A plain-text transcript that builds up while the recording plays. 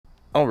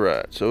All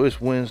right, so it's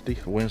Wednesday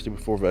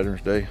before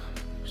Veterans Day,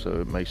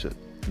 so it makes it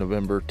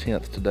November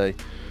 10th today.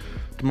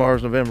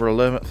 Tomorrow's November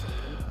 11th.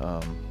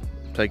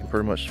 Taking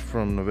pretty much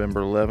from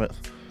November 11th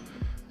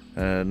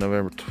and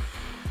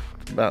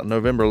about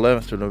November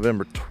 11th to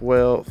November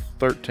 12th,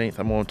 13th.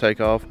 I'm going to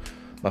take off.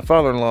 My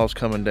father-in-law's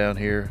coming down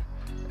here,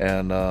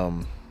 and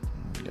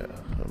yeah,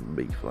 a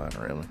bee flying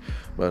around me.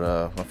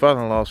 But my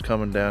father-in-law's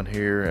coming down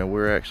here, and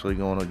we're actually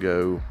going to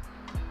go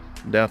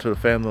down to the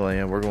family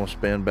land. We're going to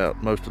spend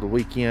about most of the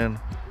weekend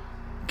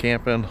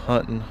camping,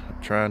 hunting,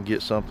 try and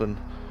get something.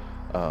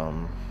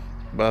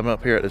 But I'm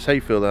up here at this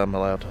hayfield that I'm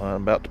allowed to hunt.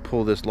 I'm about to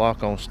pull this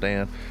lock-on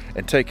stand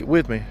and take it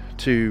with me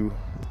to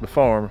the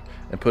farm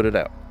and put it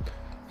out.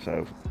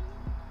 So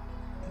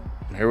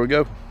here we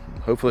go.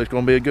 Hopefully it's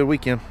going to be a good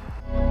weekend.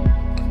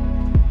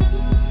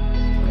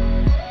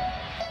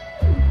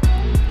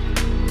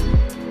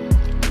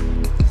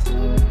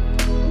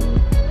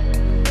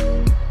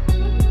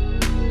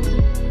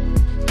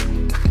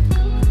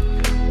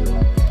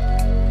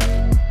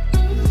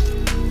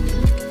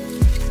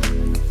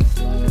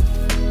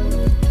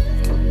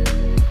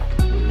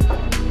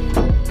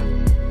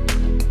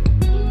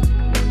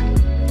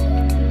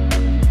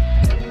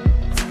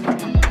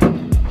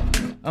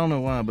 I don't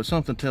know why, but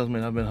something tells me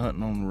that I've been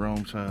hunting on the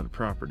wrong side of the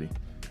property.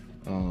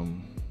 I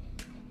don't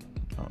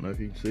know if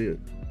you can see it.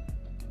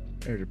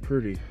 There's a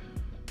pretty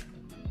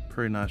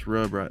nice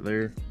rub right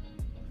there.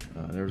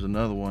 There's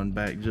another one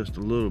back just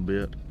a little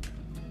bit.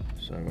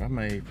 So I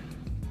may,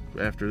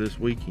 after this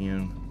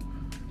weekend,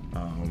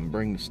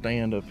 bring the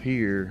stand up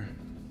here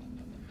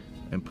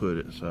and put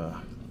it. So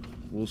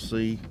we'll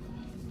see.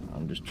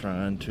 I'm just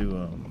trying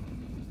to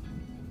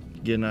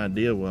get an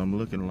idea of what I'm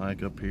looking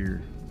like up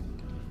here.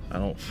 I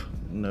don't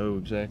know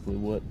exactly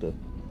what the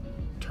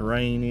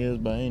terrain is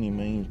by any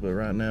means, but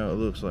right now it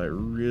looks like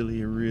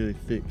really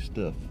thick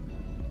stuff,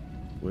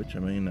 which, I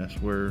mean, that's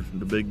where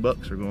the big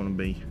bucks are going to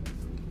be.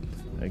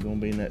 They're going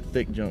to be in that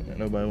thick junk that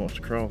nobody wants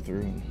to crawl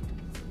through. And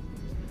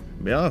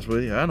to be honest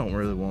with you, I don't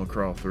really want to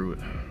crawl through it.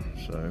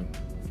 So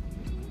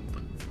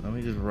let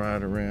me just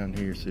ride around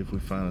here, see if we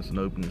find us an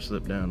opening to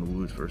slip down the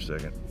woods for a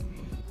second.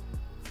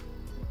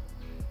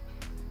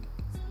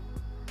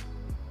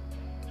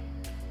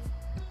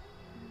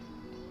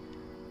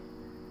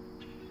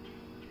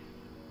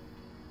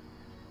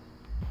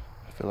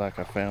 I feel like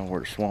I found where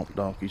the swamp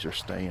donkeys are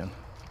staying.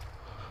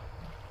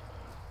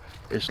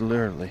 It's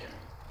literally,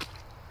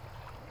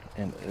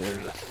 and there's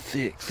a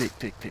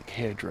thick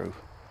hedgerow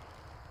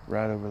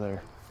right over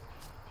there.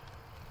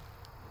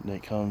 And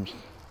it comes,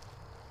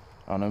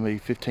 I don't know, maybe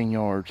 15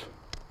 yards,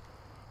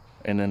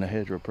 and then the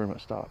hedgerow pretty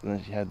much stopped. And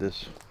then you had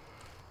this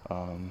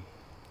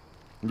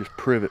just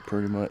privet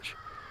pretty much,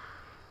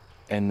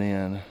 and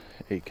then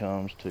it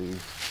comes to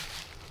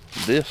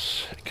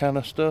this kind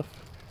of stuff,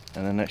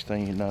 and the next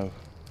thing you know,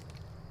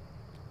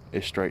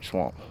 it's straight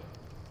swamp.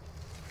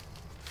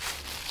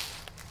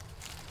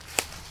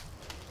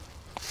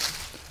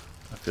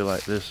 I feel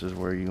like this is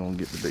where you're gonna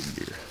get the big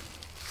deer.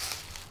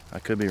 I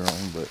could be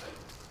wrong, but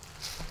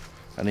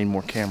I need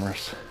more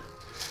cameras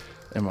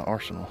in my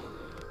arsenal.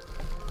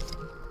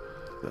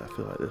 But I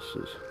feel like this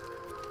is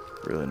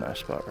a really nice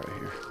spot right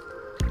here.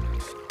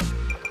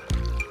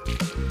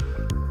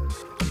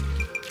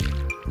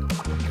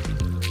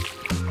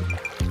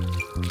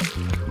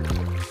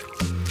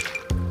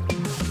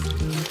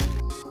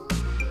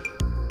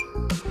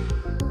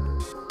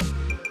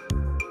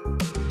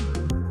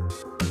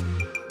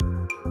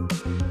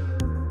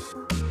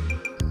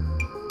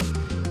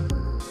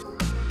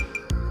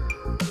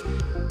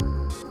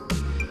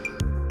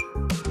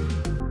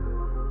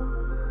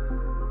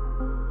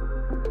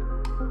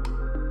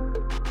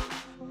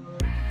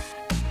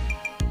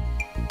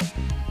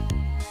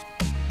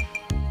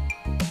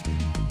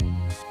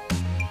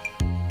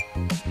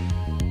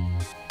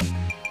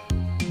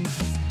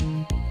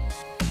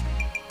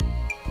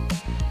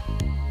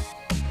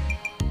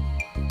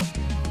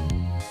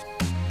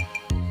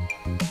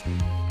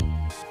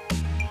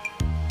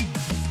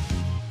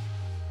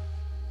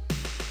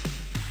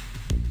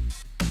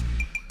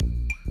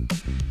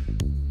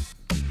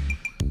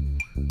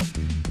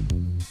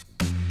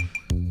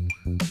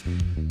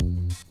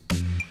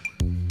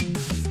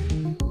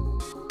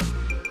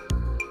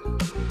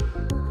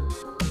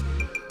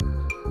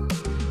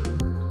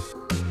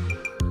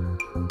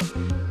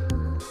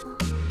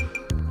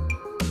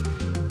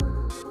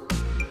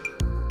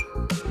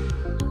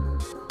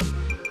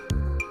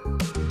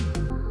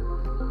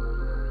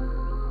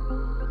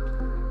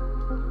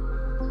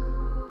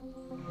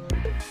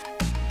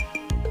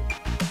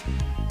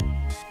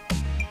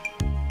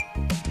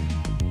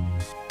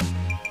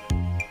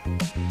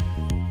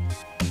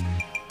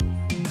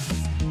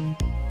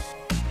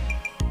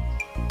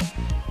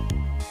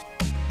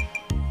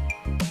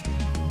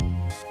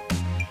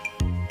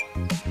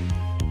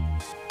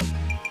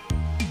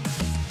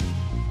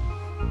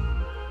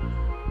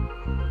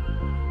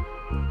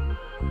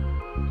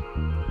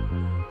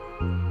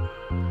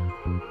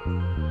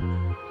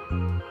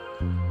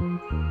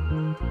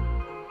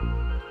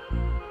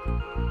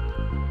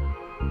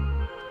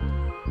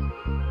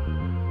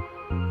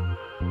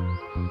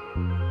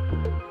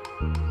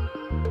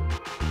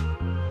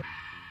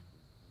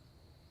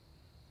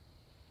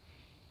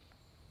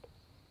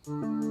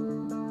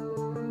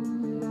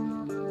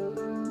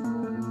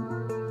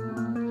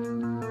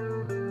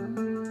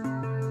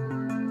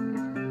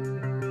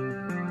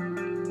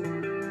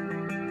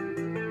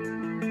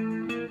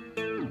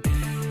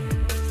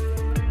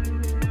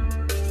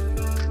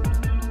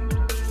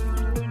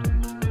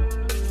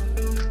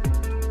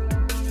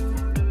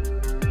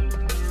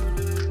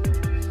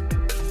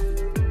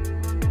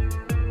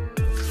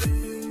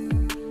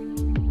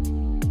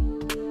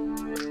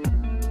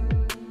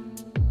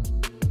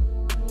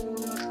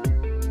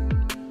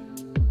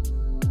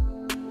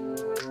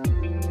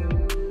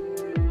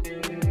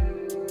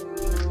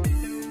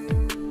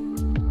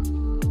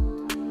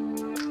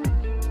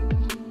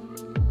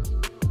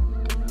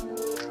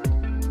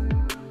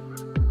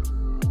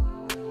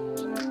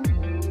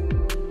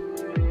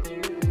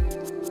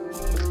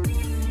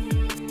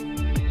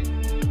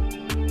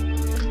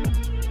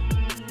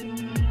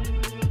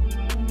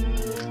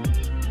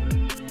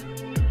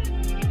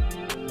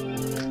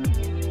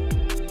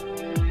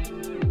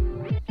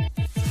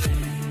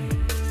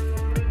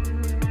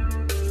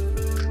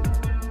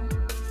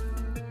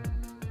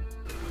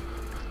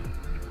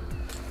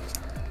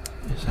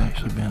 It's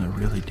actually been a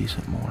really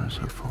decent morning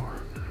so far.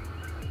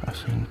 I've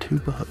seen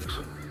 2 bucks,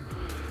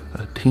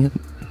 a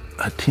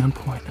 10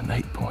 point and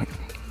 8 point.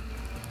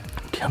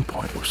 10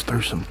 point was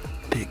through some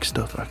thick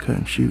stuff I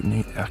couldn't shoot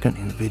and I couldn't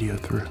even video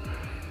through.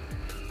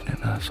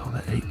 And I saw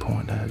that 8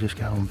 point that I just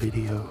got on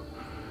video.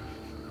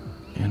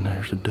 And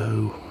there's a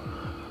doe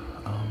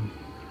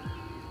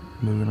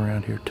moving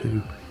around here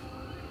too.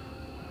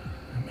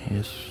 I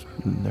mean,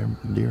 their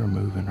deer are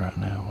moving right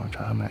now, which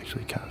I'm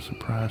actually kind of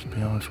surprised, to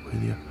be honest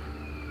with you.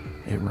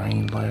 It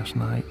rained last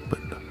night, but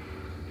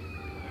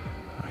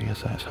I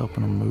guess that's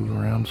helping them move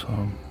around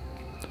some.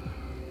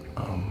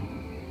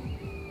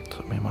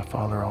 So me and my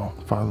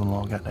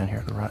father-in-law got down here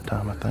at the right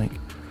time, I think.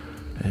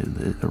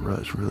 The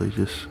rut's really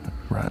just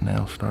right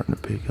now starting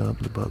to pick up.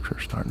 The bucks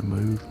are starting to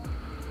move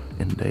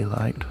in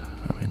daylight.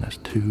 I mean, that's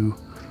 2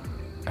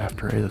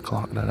 after 8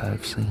 o'clock that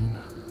I've seen.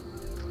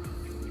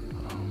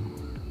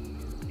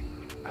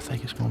 I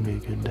think it's going to be a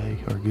good day,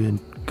 or a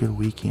good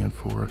weekend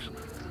for us.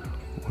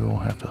 We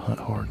won't have to hunt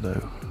hard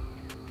though.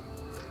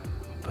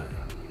 But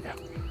yeah,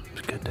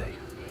 it's a good day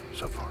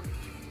so far.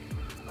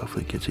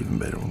 Hopefully it gets even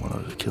better when one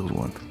of us kills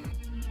one.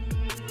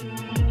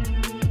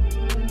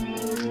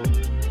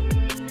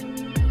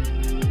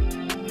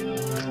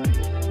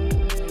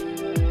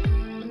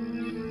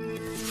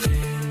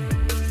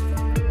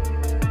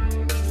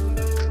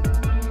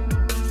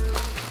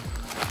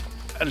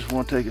 I just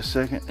want to take a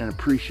second and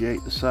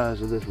appreciate the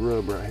size of this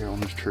rub right here on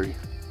this tree.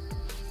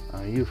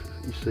 You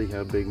see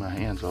how big my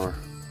hands are.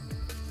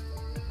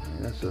 I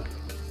mean, that's a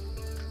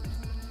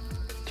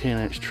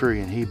 10-inch tree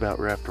and he about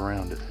wrapped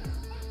around it.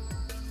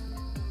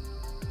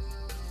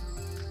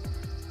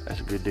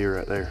 That's a good deer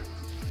right there.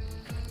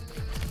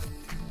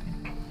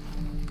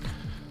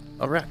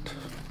 All right,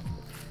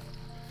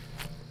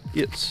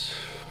 it's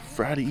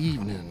Friday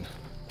evening.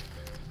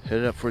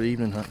 Headed up for the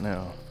evening hunt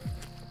now.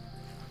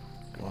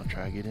 Gonna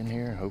try to get in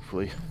here and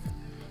hopefully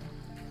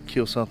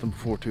kill something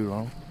before too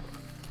long.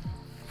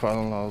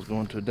 Father-in-law is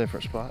going to a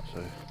different spot,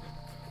 so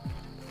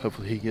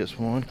hopefully he gets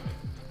one.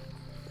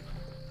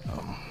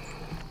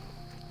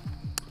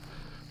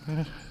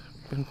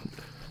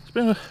 It's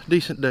been a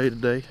decent day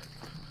today.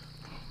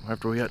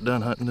 After we got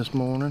done hunting this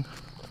morning,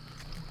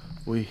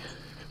 we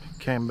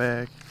came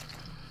back,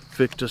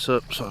 fixed us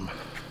up some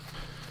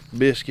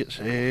biscuits,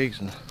 eggs,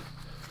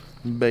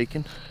 and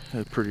bacon. It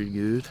was pretty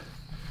good.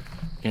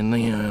 And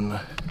then,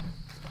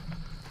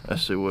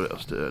 let's see, what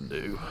else did I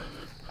do?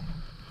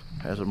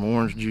 Has some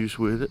orange juice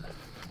with it.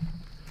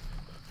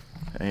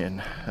 And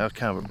that was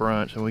kind of a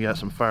brunch, and we got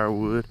some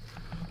firewood.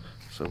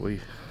 So we're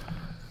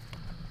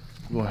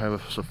gonna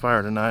have some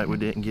fire tonight. We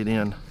didn't get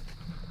in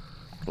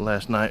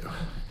last night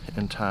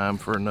in time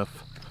for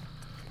enough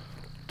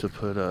to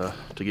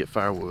get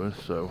firewood.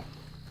 So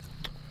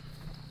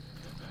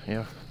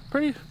yeah,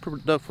 pretty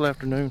productive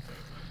afternoon.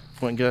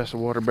 Went and got us a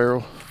water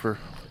barrel for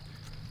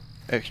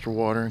extra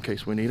water in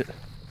case we need it.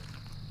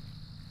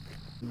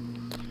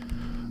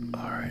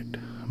 Alright,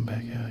 I'm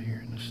back out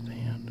here in the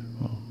stand,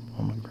 well,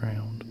 on the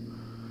ground.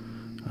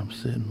 I'm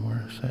sitting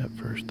where I sat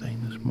first thing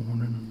this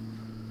morning,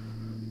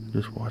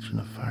 just watching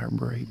a fire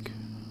break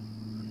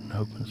and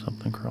hoping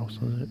something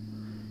crosses it.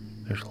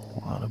 There's a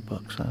lot of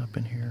bucks up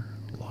in here,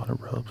 a lot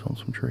of rubs on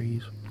some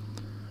trees.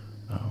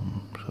 So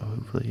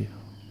hopefully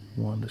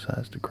one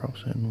decides to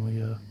cross it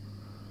and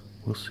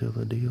we'll seal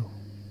the deal.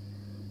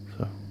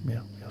 So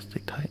yeah, y'all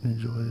stick tight and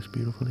enjoy this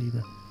beautiful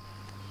evening.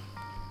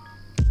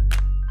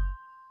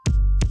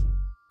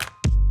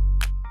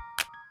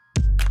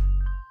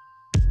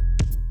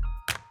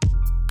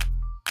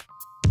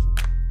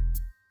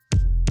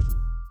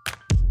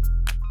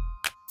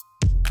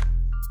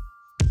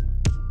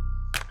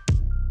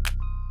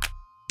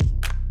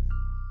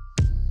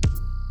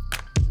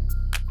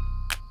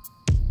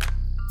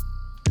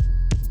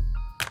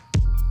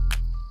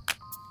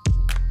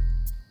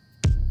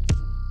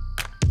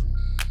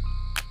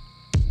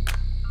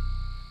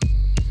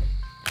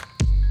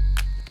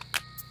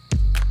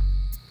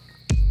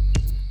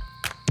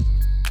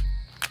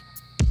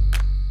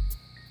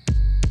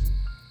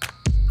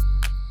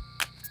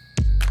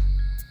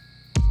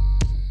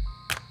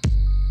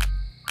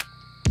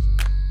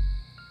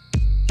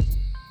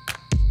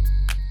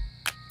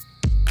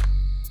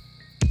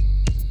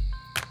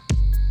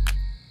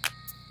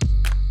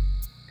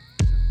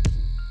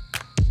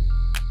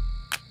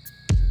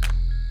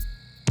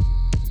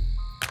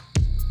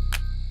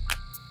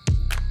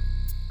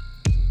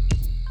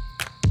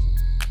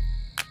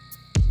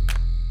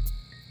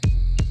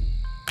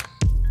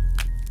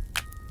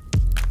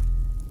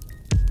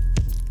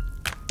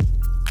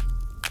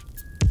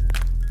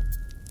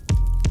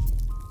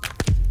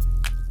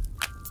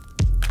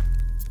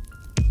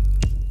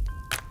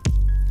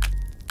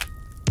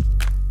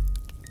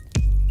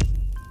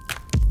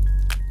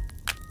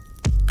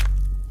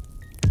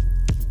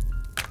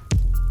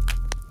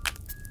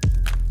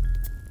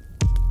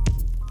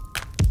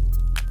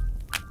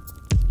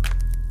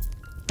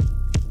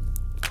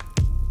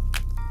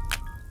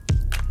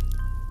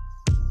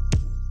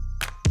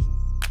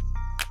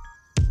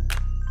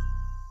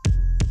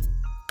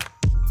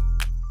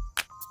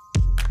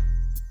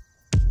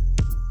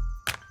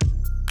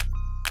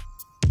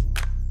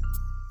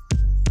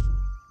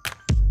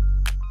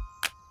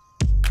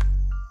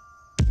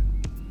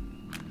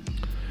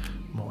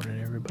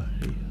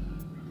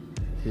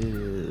 It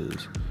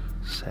is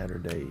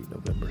Saturday,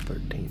 November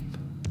 13th.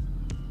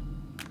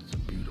 It's a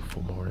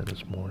beautiful morning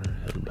this morning.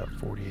 It was about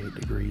 48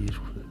 degrees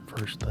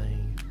first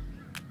thing.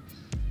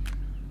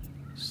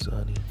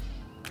 Sunny.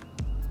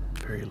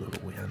 Very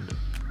little wind.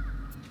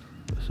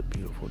 It's a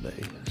beautiful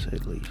day, to say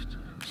the least.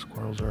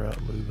 Squirrels are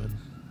out moving.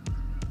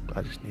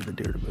 I just need the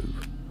deer to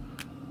move.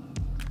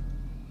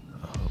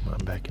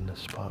 I'm back in the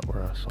spot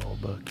where I saw a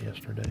buck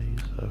yesterday,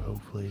 so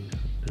hopefully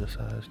he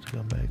decides to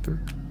come back through.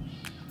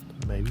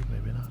 Maybe,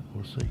 maybe not.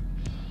 We'll see.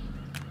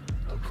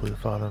 Hopefully the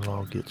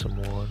father-in-law gets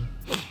him one.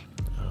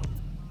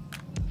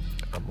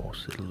 I'm gonna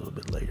sit a little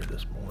bit later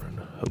this morning,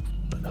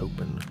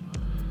 hoping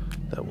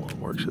that one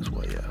works his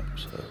way out.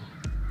 So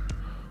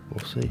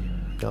we'll see.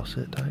 Y'all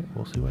sit tight.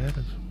 We'll see what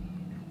happens.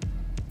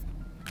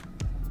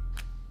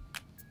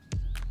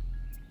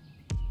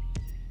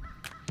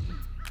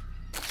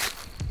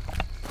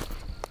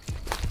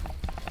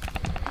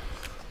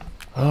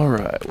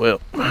 Alright, well,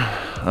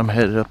 I'm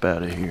headed up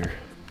out of here.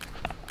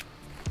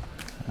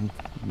 And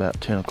about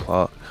 10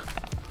 o'clock.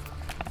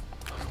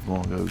 I'm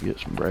gonna go get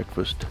some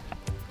breakfast.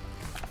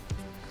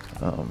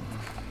 I'll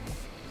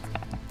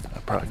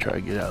probably try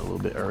to get out a little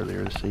bit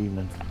earlier this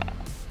evening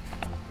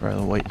rather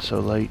than waiting so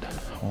late.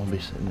 I want to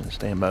be sitting in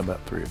standby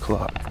about 3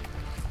 o'clock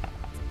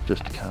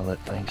just to kind of let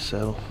things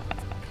settle.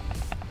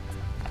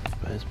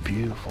 But it's a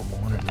beautiful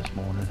morning this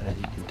morning, as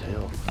you can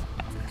tell.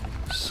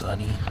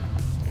 Sunny,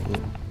 a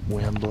little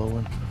wind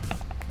blowing,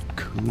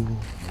 cool.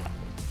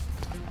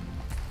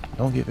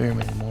 Don't get very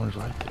many mornings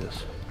like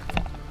this.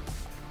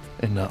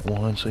 And not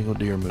one single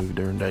deer moved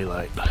during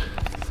daylight.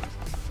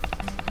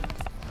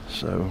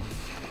 So,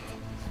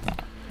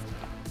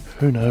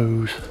 who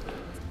knows?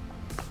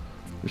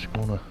 Just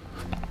gonna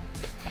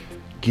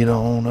get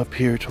on up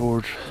here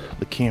towards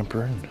the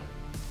camper and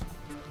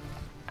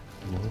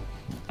we'll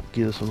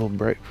get us a little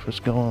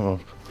breakfast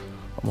going.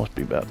 Almost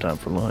be about time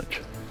for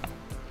lunch.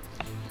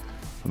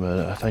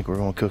 But I think we're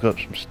gonna cook up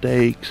some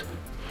steaks,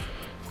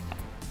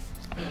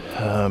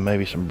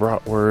 maybe some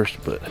bratwurst,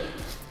 but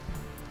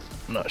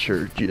I'm not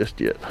sure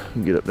just yet.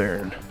 We'll get up there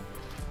and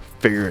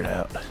figure it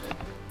out.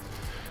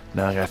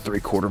 Now I got a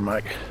three-quarter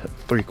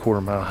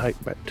mile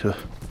hike back to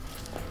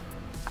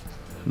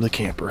the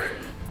camper.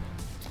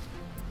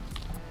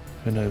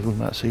 Who knows, we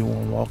might see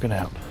one walking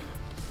out.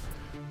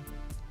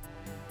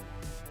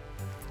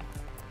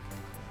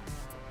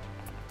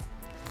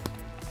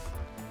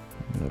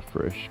 Got a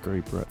fresh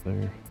scrape right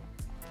there.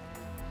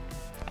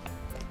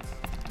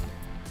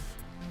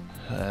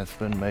 That's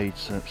been made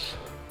since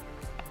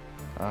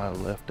I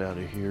left out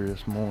of here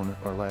this morning,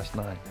 or last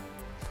night.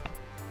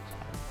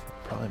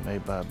 Probably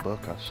made by a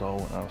buck I saw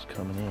when I was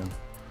coming in.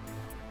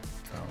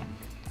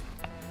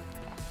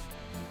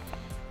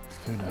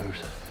 Who knows?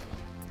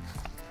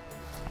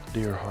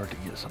 Deer are hard to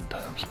get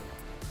sometimes.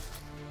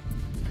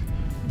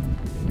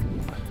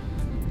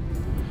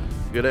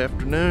 Good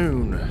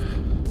afternoon.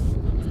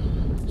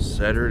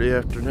 Saturday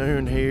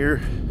afternoon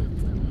here.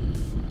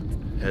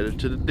 Headed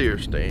to the deer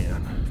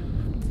stand.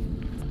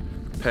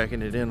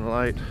 Packing it in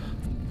light.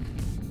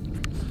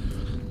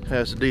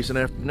 Has a decent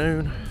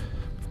afternoon.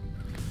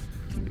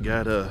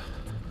 Got a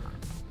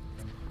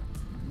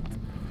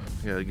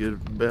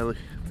good belly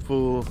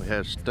full. We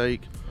had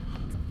steak.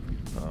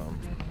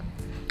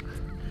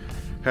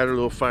 Had a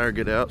little fire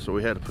get out, so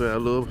we had to put out a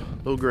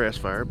little grass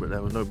fire, but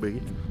that was no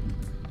biggie.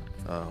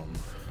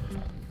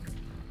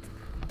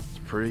 It's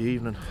a pretty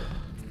evening,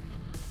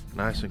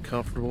 nice and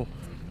comfortable.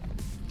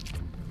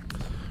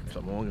 So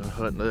I'm only gonna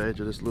hunt the edge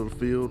of this little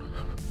field.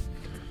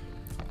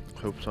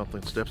 Hope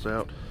something steps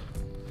out.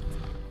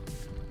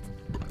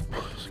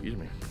 Excuse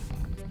me.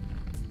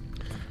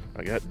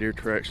 I got deer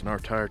tracks and our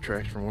tire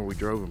tracks from where we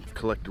drove and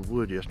collected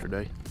wood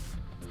yesterday.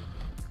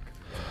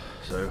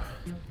 So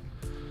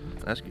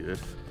that's good.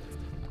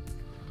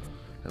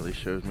 At least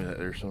shows me that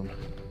there's some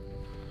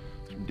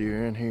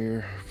deer in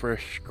here.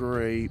 Fresh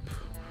scrape.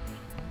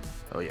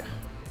 Oh yeah.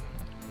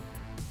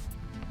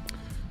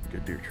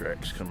 Good deer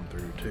tracks coming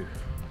through too.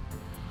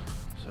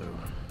 So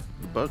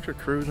the bucks are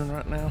cruising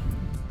right now.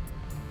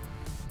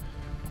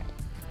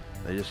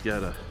 They just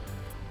gotta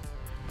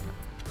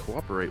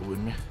cooperate with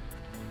me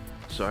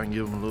so I can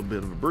give them a little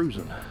bit of a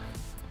bruising.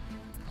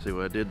 See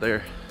what I did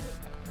there?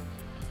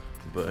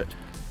 But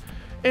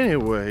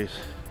anyways,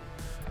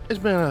 it's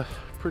been a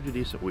pretty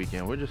decent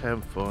weekend. We're just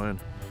having fun,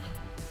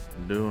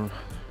 doing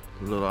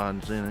little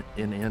odds in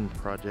end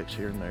projects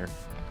here and there.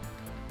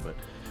 But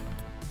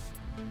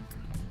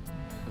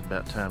it's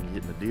about time to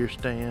get in the deer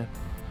stand,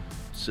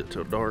 sit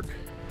till dark.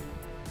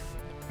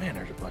 Man,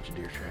 there's a bunch of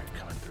deer tracks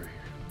coming through here.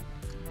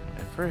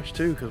 And fresh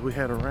too, because we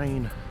had a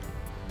rain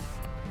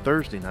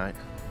Thursday night.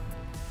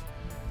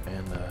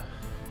 And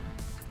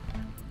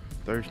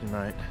Thursday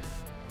night,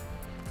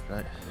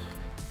 right?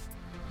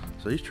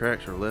 So these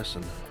tracks are less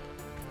than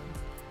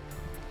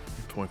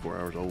 24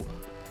 hours old.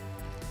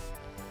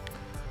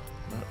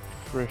 Not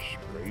fresh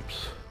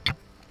scrapes,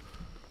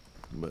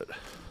 but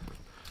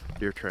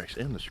deer tracks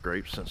in the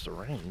scrapes since the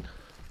rain.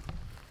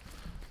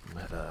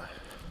 But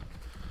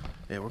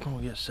yeah, we're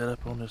gonna get set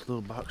up on this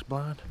little box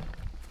blind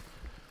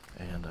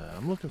And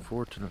I'm looking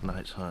forward to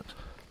tonight's hunt.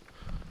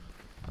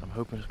 I'm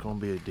hoping it's going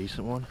to be a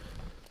decent one.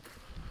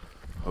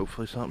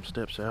 Hopefully something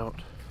steps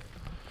out.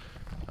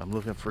 I'm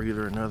looking for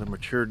either another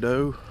mature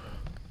doe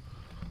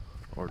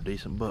or a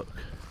decent buck.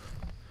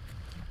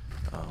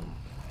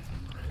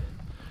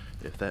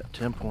 If that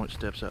 10-point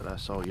steps out that I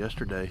saw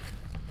yesterday,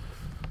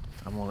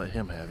 I'm gonna let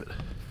him have it.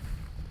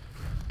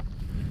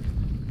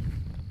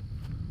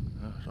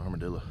 Oh, it's an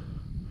armadillo.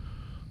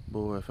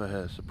 Boy, if I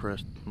had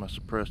my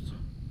suppressed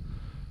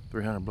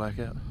 300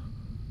 blackout,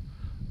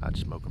 I'd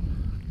smoke him.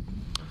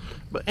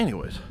 But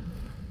anyways,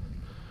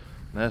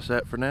 that's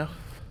that for now.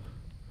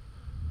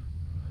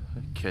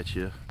 I'll catch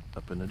you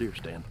up in the deer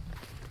stand.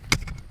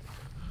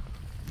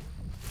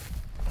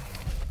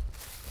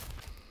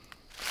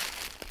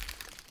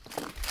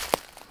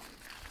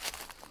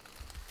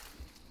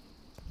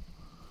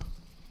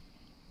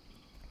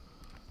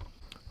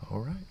 All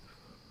right,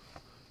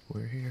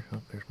 we're here.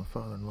 Oh, there's my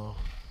father-in-law.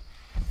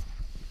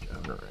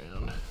 Driving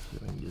around, see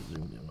if I can get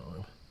zoomed in on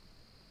him.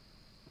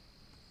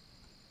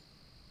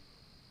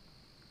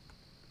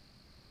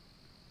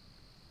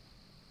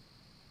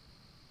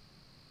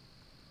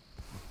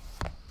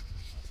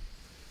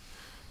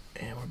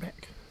 And we're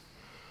back.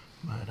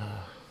 But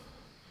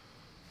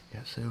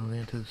got settled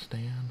into the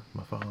stand.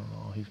 My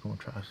father-in-law, he's gonna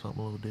try something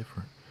a little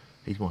different.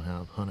 He's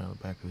gonna hunt out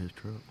the back of his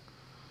truck.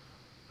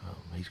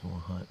 He's gonna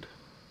hunt.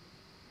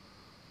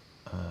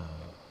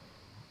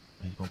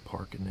 He's gonna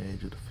park in the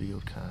edge of the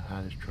field, kind of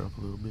hide his truck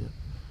a little bit.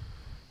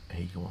 And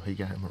he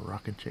got him a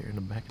rocking chair in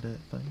the back of that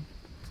thing.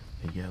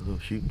 He got little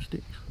shooting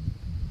sticks,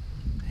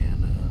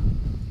 and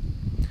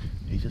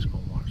he's just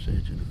gonna watch the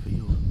edge of the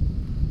field.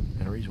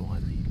 And the reason why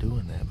he's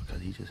doing that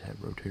because he just had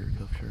rotator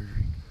cuff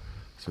surgery,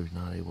 so he's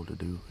not able to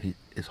do.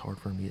 It's hard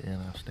for him to get in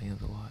and out of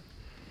stands a lot,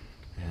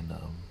 and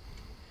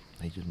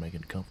he's just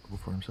making it comfortable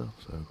for himself.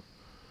 So, in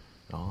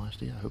all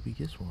honesty, I hope he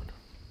gets one.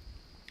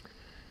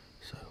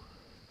 So,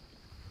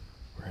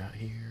 we're out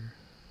here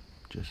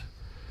just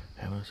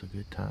having us a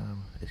good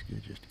time. It's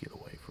good just to get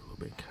away for a little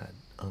bit, kind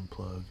of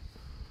unplug,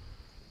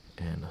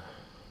 and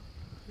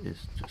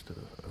it's just a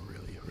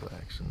really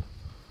relaxing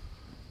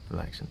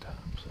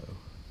time. So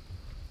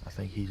I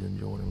think he's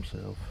enjoying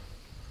himself.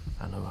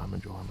 I know I'm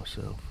enjoying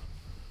myself,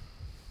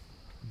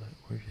 but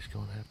we're just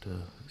gonna have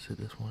to sit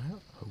this one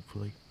out.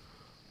 Hopefully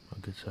a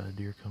good sized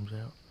deer comes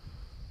out.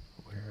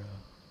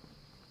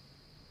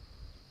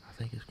 I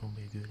think it's gonna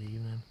be a good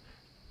evening.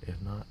 If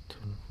not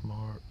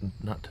tomorrow,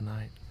 not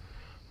tonight,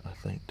 I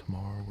think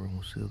tomorrow we're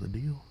gonna seal the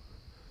deal.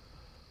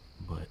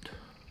 But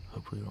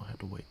hopefully we don't have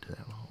to wait too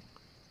that long.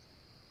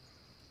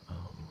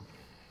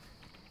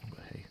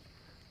 But hey,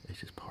 it's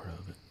just part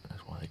of it.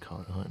 That's why they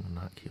call it hunting and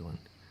not killing.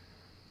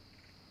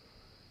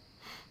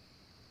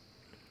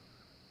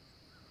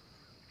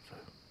 So,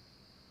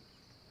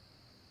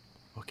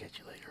 I'll catch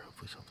you later.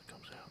 Hopefully something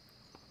comes out.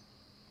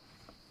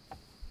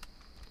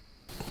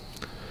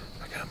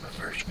 I got my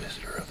first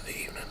visitor of the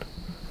evening.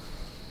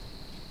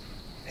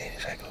 Ain't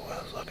exactly what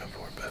I was looking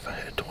for, but if I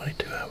had a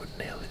 22, I would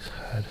nail his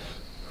hide.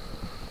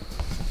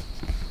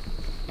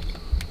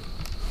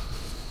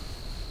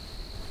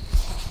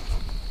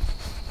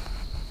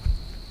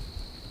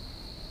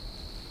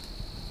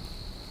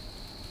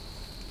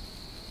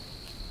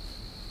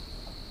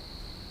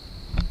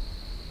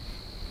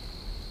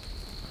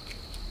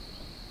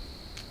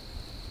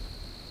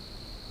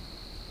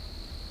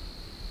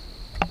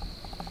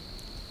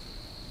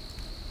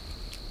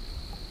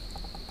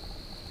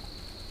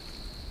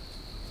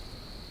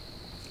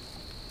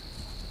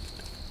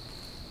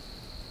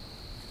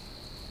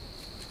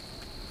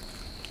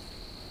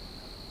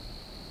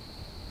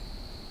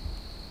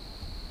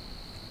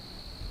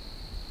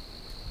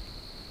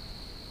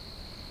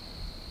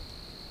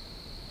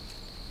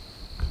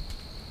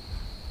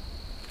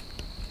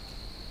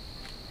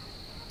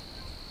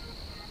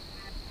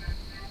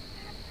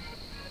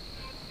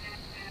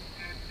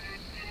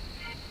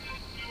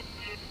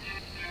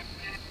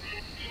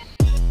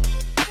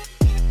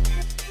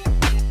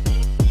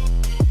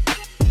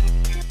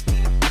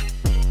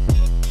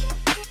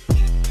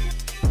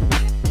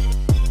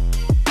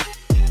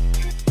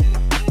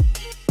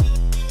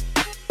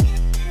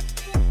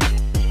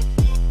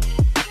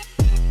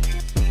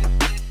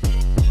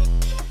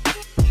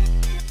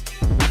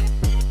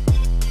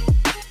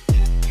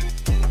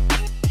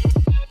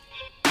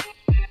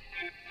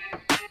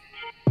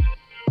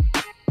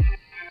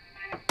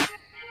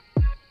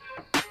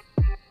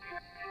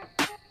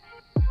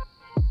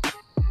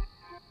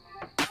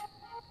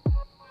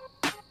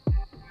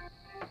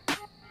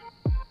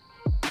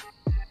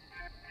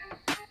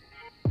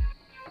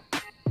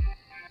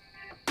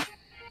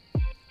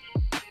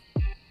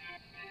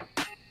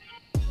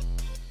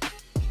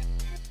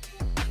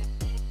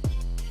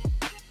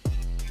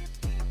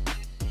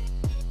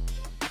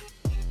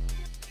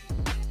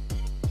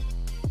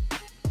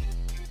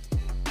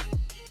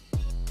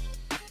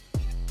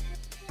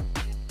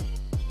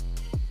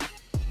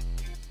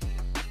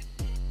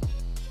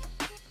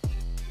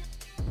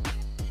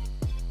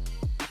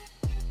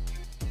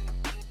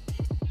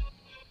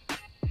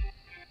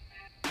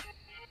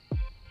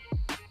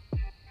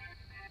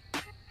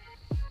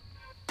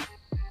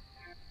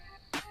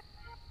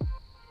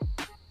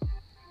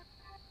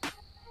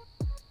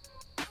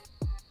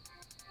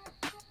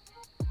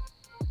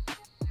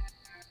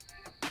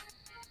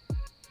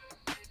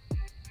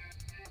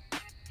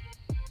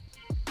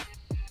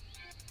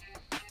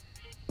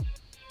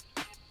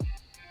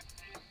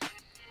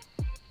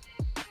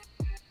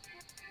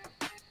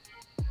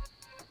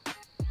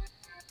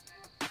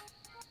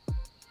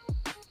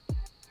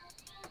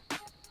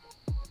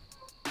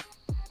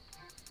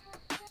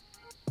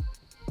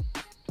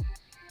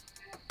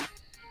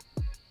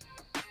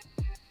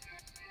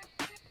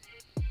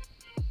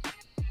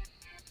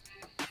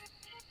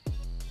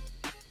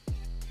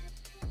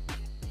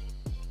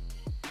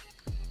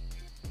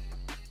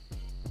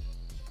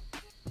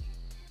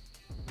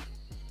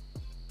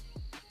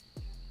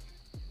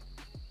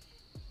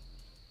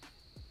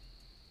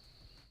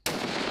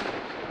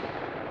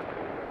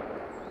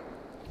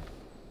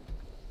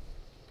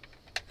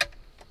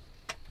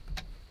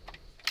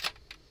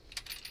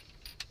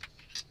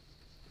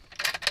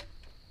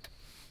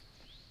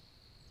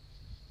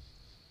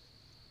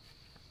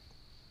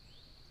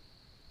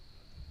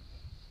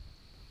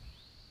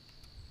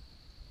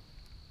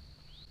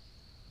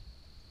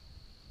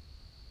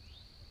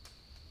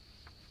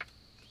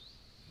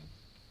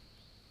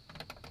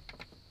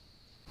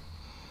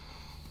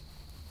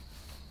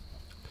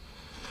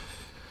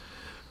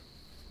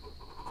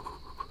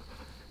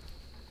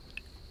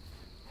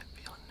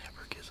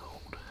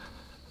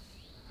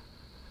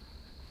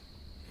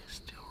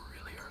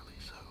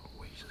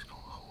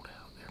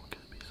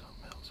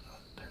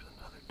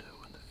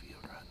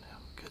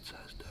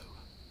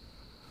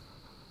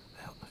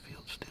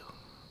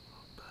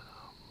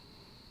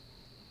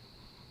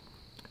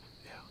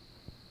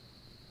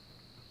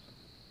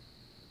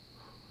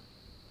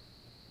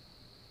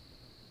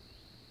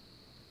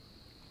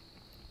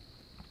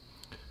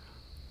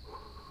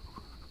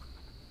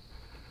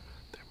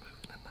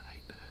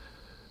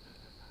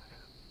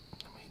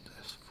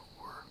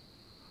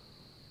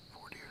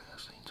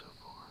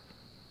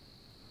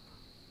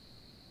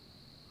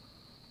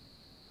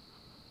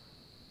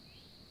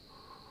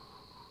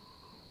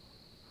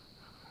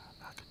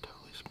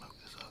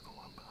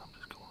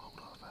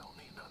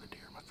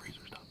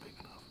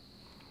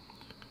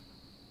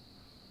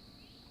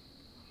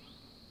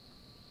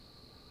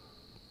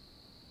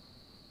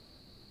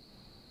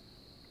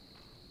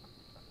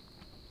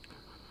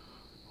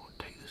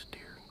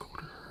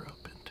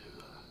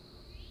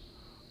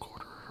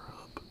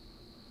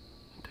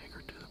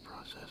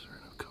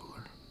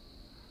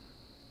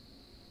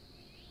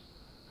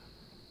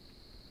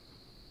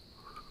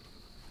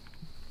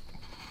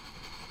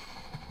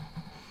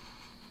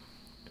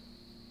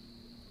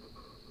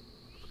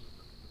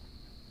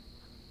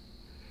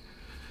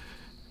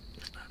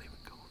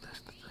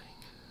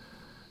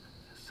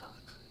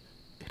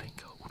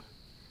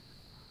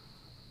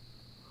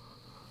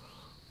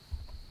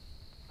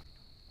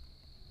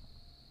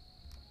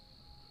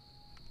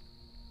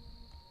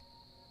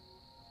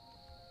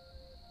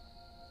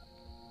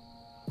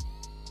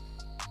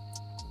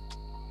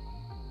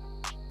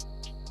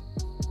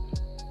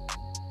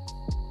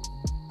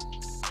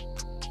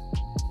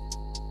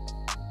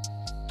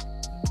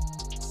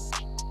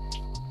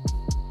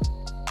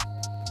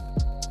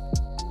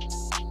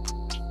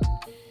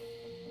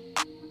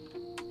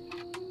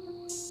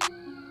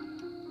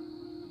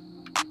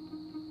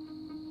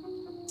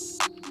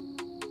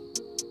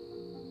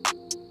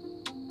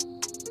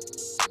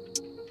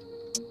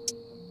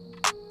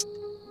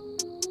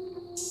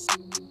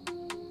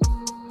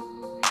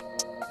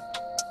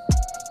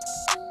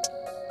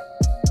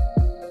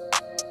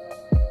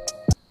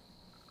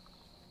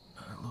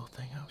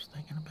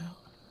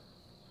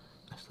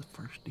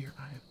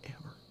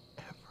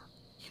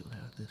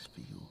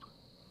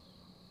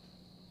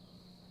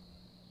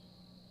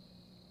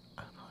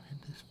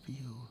 this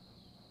field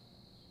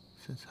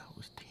since I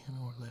was 10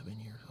 or 11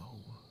 years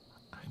old.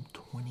 I'm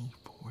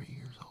 24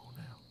 years old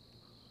now.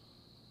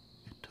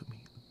 It took me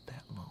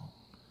that long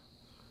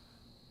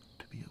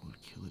to be able to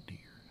kill a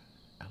deer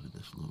out of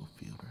this little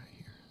field right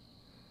here.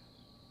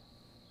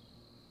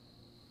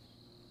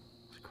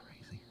 It's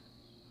crazy.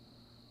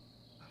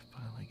 I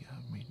finally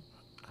got me.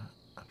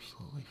 I'm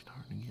slowly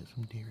starting to get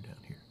some deer down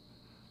here.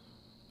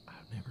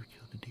 I've never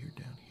killed a deer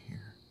down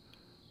here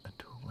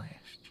until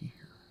last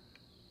year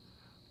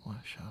when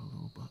I shot a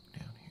little buck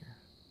down here.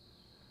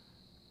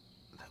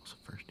 That was the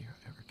first deer I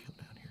ever killed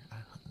down here.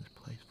 I hunted this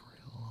place for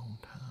a long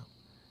time.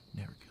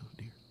 Never killed a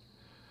deer.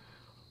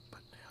 But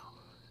now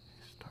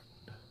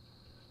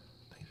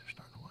things are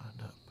starting to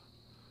wind up.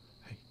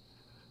 Hey,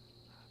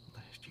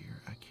 last year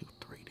I killed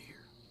 3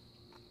 deer.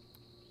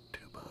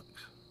 2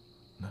 bucks.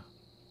 No,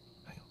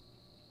 hang on.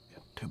 Yeah,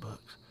 2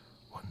 bucks,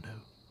 1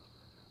 doe.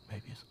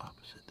 Maybe it's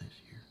opposite this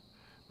year.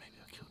 Maybe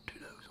I killed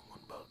 2 does and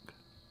 1 buck.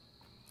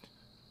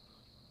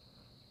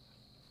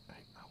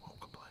 Hey, I won't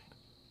complain.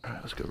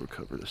 Alright, let's go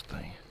recover this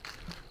thing.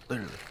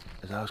 Literally,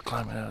 as I was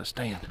climbing out of the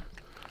stand,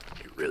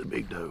 a really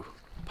big doe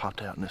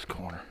popped out in this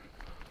corner.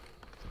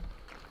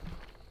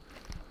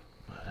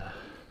 But,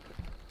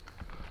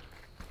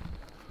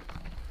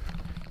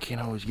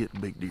 can't always get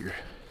big deer.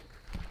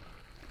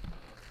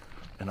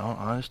 In all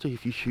honesty,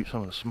 if you shoot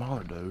some of the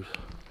smaller does,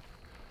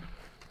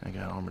 I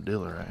got an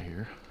armadillo right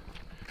here.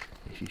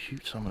 If you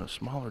shoot some of the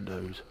smaller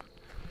does,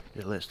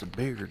 it lets the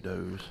bigger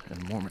does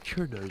and more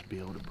mature does be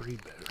able to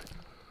breed better.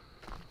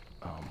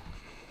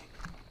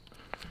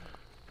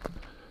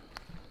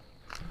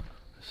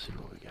 Let's see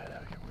what we got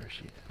out here. Where's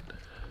she at?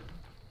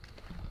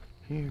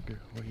 Here, girl,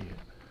 where you at?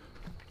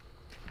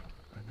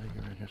 I know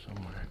you're in here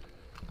somewhere.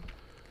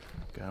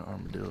 Got an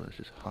armadillo that's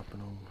just hopping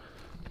on.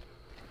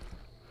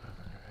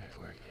 Alright,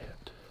 where you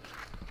at?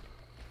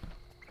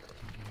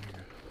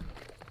 Here.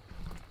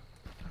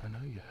 I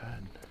know you're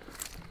hiding.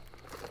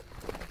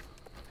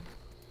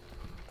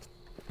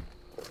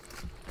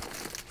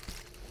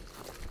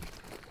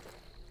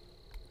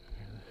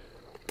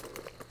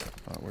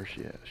 Oh, where's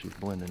she at? She's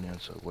blending in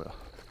so well.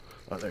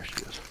 Oh, there she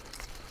is.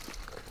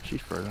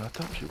 She's further than I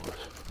thought she was.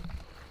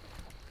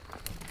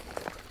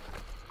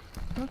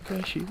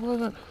 Okay, she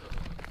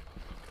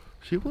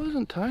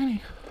wasn't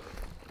tiny.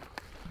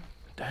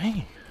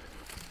 Dang.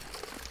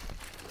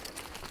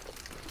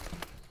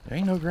 There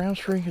ain't no ground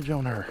shrinkage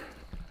on her.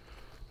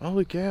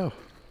 Holy cow.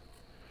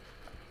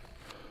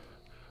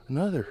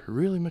 Another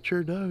really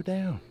mature doe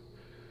down.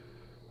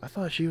 I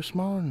thought she was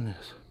smaller than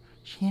this.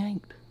 She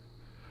ain't.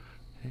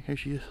 Here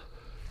she is.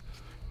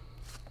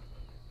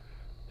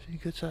 She's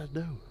a good sized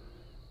doe.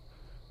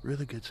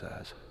 Really good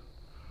size.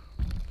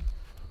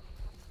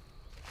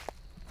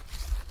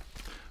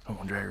 I'm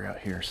gonna drag her out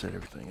here and set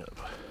everything up.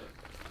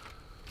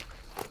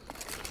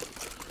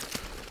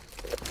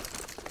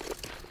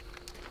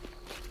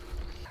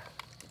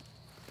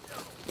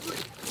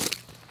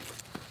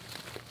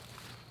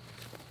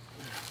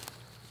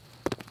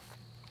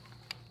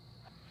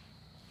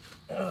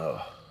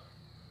 Oh,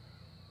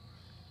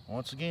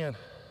 once again,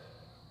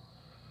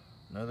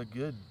 another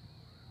good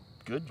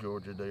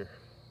Georgia deer.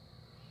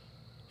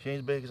 She ain't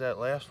as big as that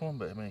last one,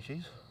 but I mean,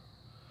 she's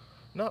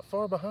not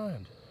far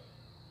behind.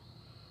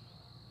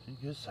 She's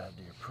a good sized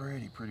deer.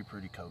 Pretty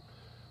coat.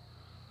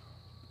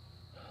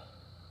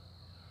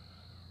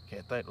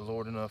 Can't thank the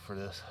Lord enough for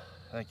this.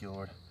 Thank you,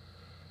 Lord.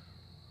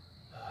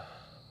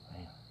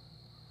 Man,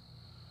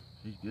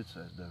 she's a good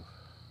sized doe.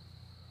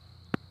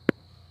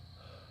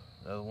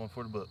 Another one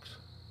for the books.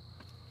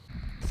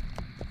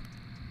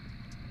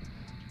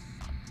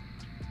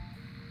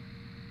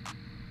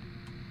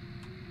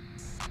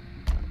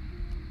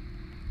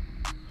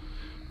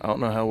 I don't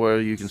know how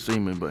well you can see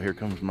me, but here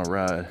comes my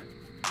ride.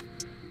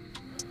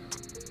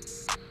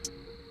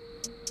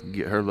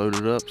 Get her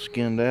loaded up,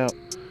 skinned out,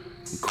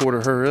 and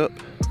quarter her up.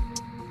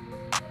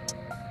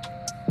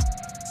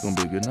 It's gonna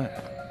be a good night.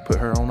 Put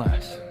her on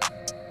ice.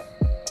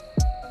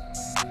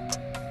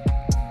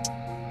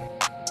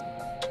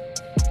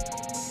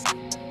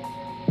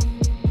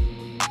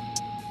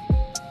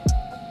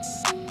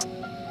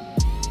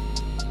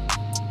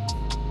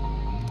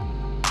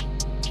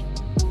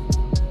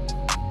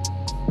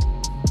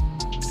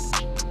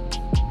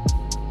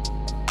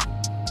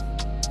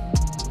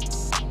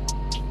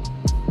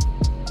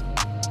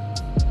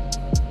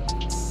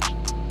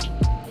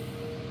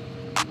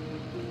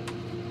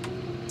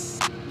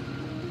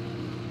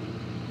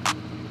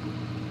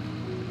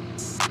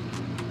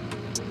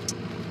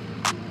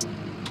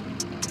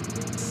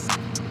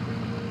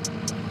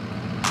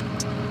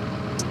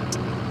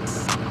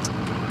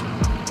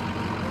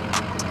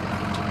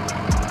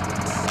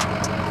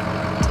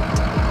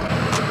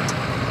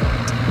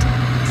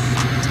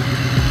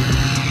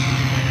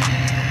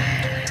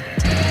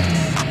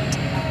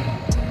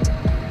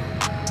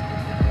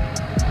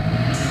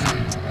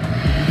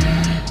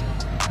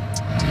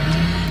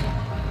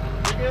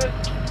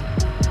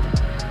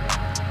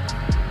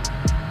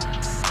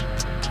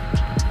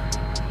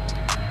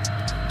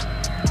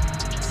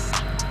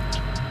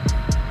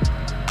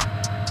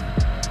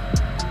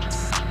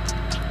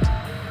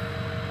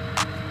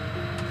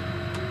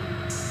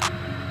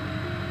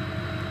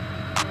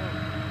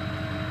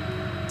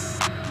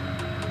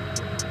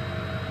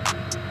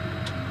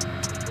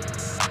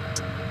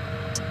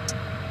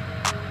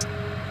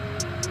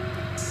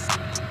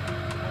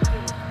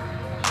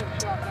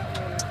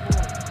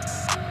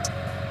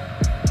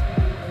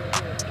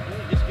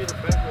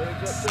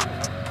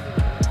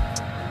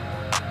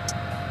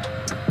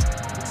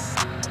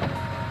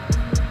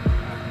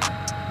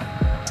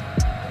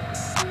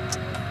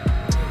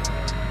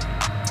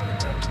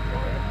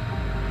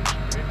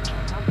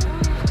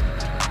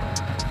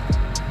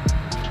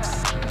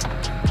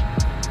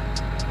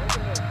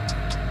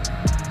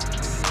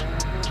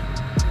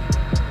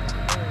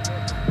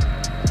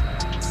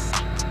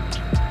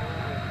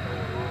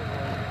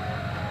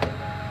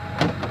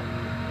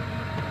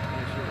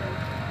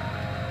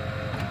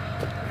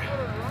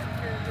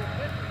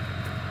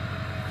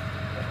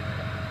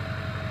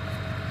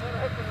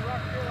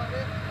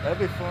 That'd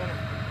be funny.